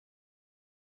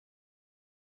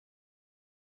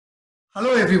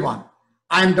Hello everyone,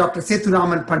 I am Dr.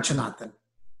 Sethuraman Panchanathan.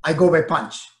 I go by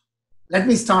Punch. Let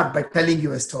me start by telling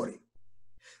you a story.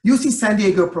 UC San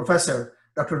Diego professor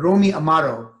Dr. Romy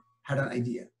Amaro had an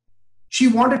idea. She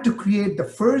wanted to create the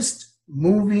first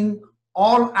moving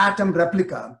all-atom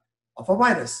replica of a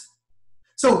virus.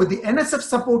 So with the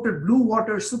NSF-supported Blue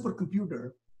Water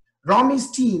supercomputer, Romy's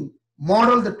team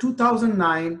modeled the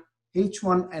 2009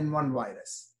 H1N1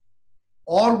 virus.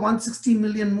 All 160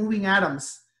 million moving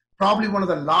atoms, probably one of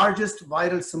the largest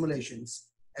viral simulations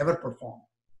ever performed.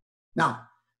 Now,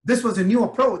 this was a new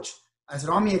approach. As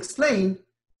Romy explained,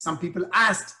 some people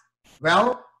asked,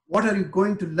 well, what are you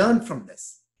going to learn from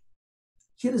this?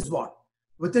 Here is what.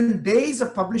 Within days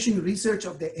of publishing research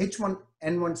of the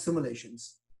H1N1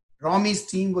 simulations, Romy's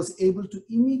team was able to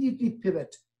immediately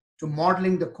pivot to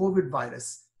modeling the COVID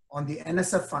virus on the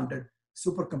NSF-funded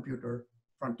supercomputer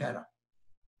Frontera.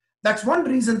 That's one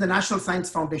reason the National Science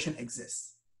Foundation exists,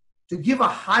 to give a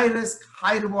high-risk,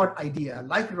 high-reward idea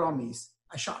like Romy's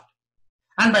a shot.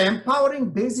 And by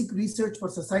empowering basic research for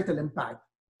societal impact,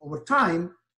 over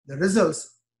time, the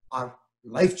results are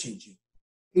life-changing.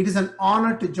 It is an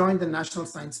honor to join the National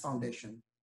Science Foundation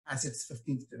as its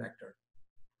 15th director.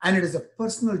 And it is a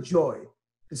personal joy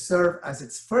to serve as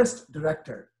its first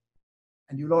director,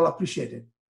 and you'll all appreciate it,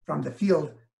 from the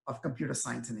field of computer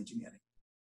science and engineering.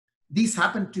 These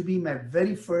happen to be my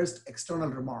very first external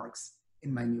remarks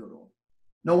in my new role.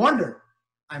 No wonder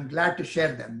I'm glad to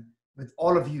share them with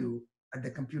all of you at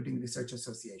the Computing Research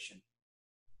Association.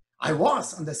 I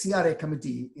was on the CRA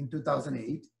committee in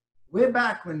 2008, way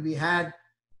back when we had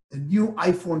the new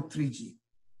iPhone 3G.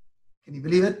 Can you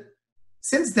believe it?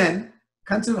 Since then,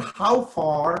 consider how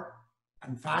far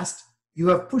and fast you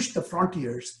have pushed the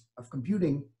frontiers of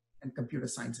computing and computer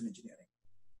science and engineering.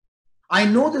 I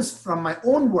know this from my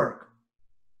own work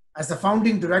as the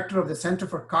founding director of the Center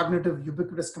for Cognitive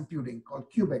Ubiquitous Computing,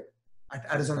 called QBIC, at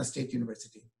Arizona State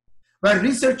University, where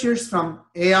researchers from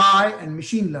AI and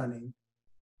machine learning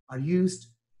are used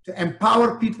to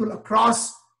empower people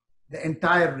across the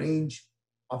entire range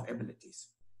of abilities.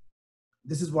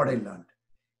 This is what I learned.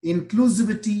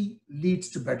 Inclusivity leads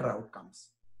to better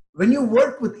outcomes. When you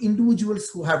work with individuals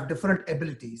who have different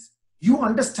abilities, you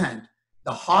understand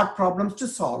the hard problems to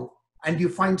solve and you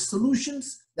find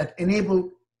solutions that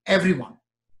enable everyone.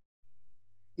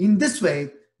 In this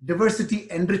way, diversity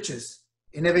enriches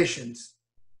innovations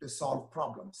to solve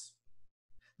problems.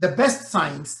 The best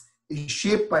science is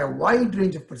shaped by a wide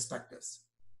range of perspectives.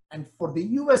 And for the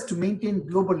US to maintain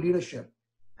global leadership,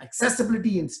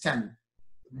 accessibility in STEM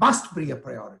must be a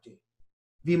priority.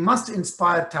 We must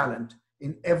inspire talent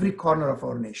in every corner of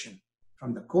our nation,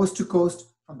 from the coast to coast,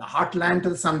 from the heartland to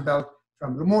the Sun Belt,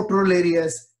 from remote rural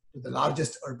areas to the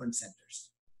largest urban centers.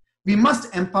 We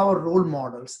must empower role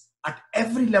models at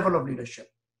every level of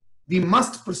leadership. We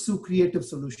must pursue creative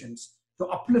solutions to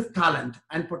uplift talent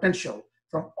and potential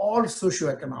from all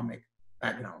socioeconomic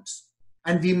backgrounds.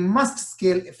 And we must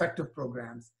scale effective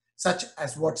programs, such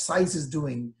as what SAIS is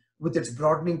doing with its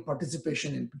broadening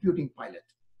participation in computing pilot.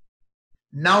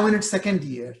 Now in its second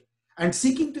year, and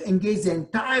seeking to engage the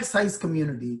entire SAIS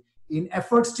community in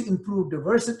efforts to improve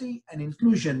diversity and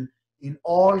inclusion in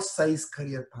all SAIS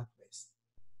career pathways.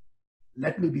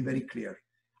 Let me be very clear.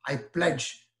 I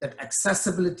pledge that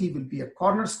accessibility will be a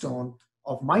cornerstone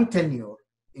of my tenure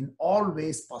in all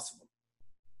ways possible.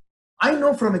 I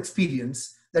know from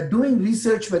experience that doing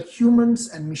research where humans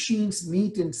and machines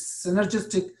meet in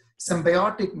synergistic,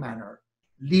 symbiotic manner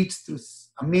leads to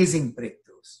amazing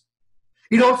breakthroughs.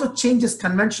 It also changes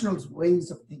conventional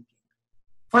ways of thinking.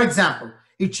 For example,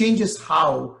 it changes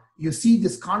how you see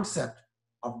this concept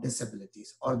of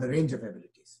disabilities or the range of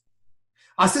abilities.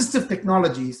 Assistive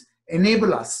technologies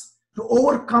enable us to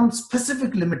overcome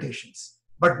specific limitations,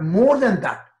 but more than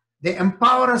that, they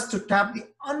empower us to tap the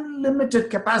unlimited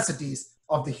capacities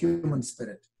of the human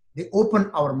spirit. They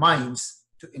open our minds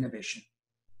to innovation.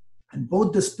 And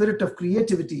both the spirit of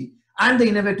creativity and the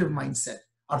innovative mindset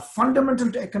are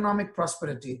fundamental to economic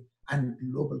prosperity and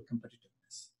global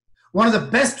competitiveness. One of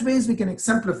the best ways we can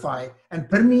exemplify and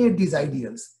permeate these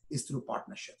ideals is through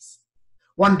partnerships.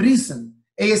 One reason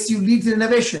ASU leads in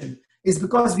innovation is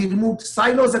because we removed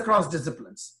silos across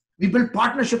disciplines. We built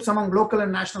partnerships among local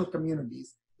and national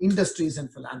communities, industries,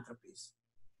 and philanthropies.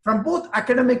 From both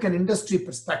academic and industry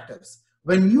perspectives,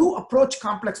 when you approach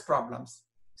complex problems,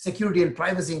 security and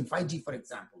privacy in 5G, for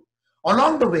example,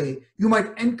 along the way, you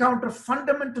might encounter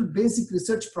fundamental basic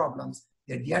research problems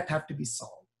that yet have to be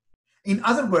solved. In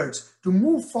other words, to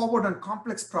move forward on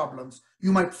complex problems,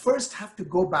 you might first have to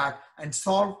go back and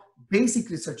solve basic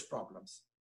research problems.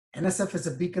 NSF is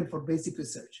a beacon for basic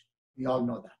research. We all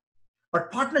know that.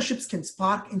 but partnerships can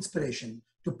spark inspiration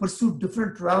to pursue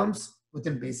different realms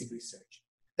within basic research.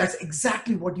 That's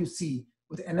exactly what you see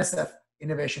with NSF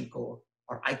Innovation Core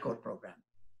or I-Core program.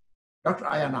 Dr.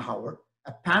 Ayana Howard,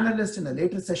 a panelist in a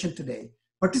later session today,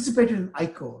 participated in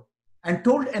I-Core and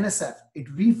told NSF it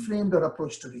reframed her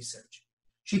approach to research.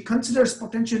 She considers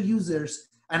potential users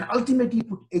and ultimately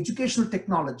put educational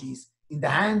technologies in the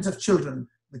hands of children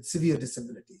with severe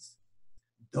disabilities.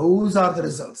 Those are the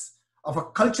results of a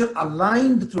culture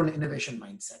aligned through an innovation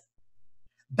mindset.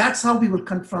 That's how we will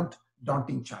confront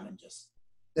daunting challenges.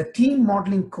 The team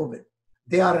modeling COVID,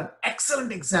 they are an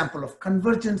excellent example of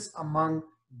convergence among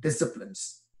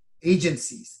disciplines,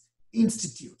 agencies,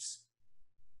 institutes,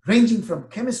 ranging from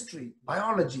chemistry,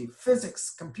 biology,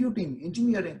 physics, computing,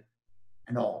 engineering,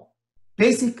 and all,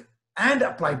 basic and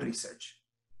applied research.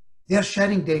 They are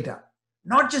sharing data,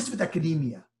 not just with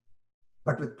academia,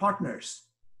 but with partners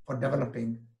for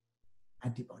developing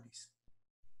antibodies.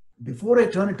 Before I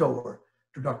turn it over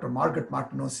to Dr. Margaret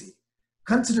Martinosi,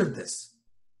 consider this.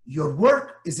 Your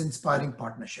work is inspiring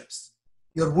partnerships.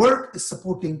 Your work is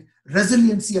supporting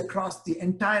resiliency across the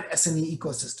entire SME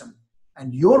ecosystem,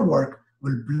 and your work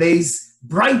will blaze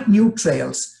bright new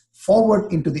trails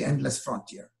forward into the endless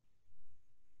frontier.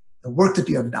 The work that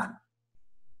you have done,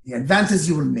 the advances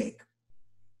you will make,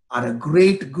 are a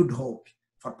great good hope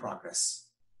for progress.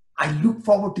 I look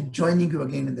forward to joining you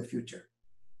again in the future.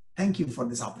 Thank you for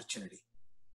this opportunity.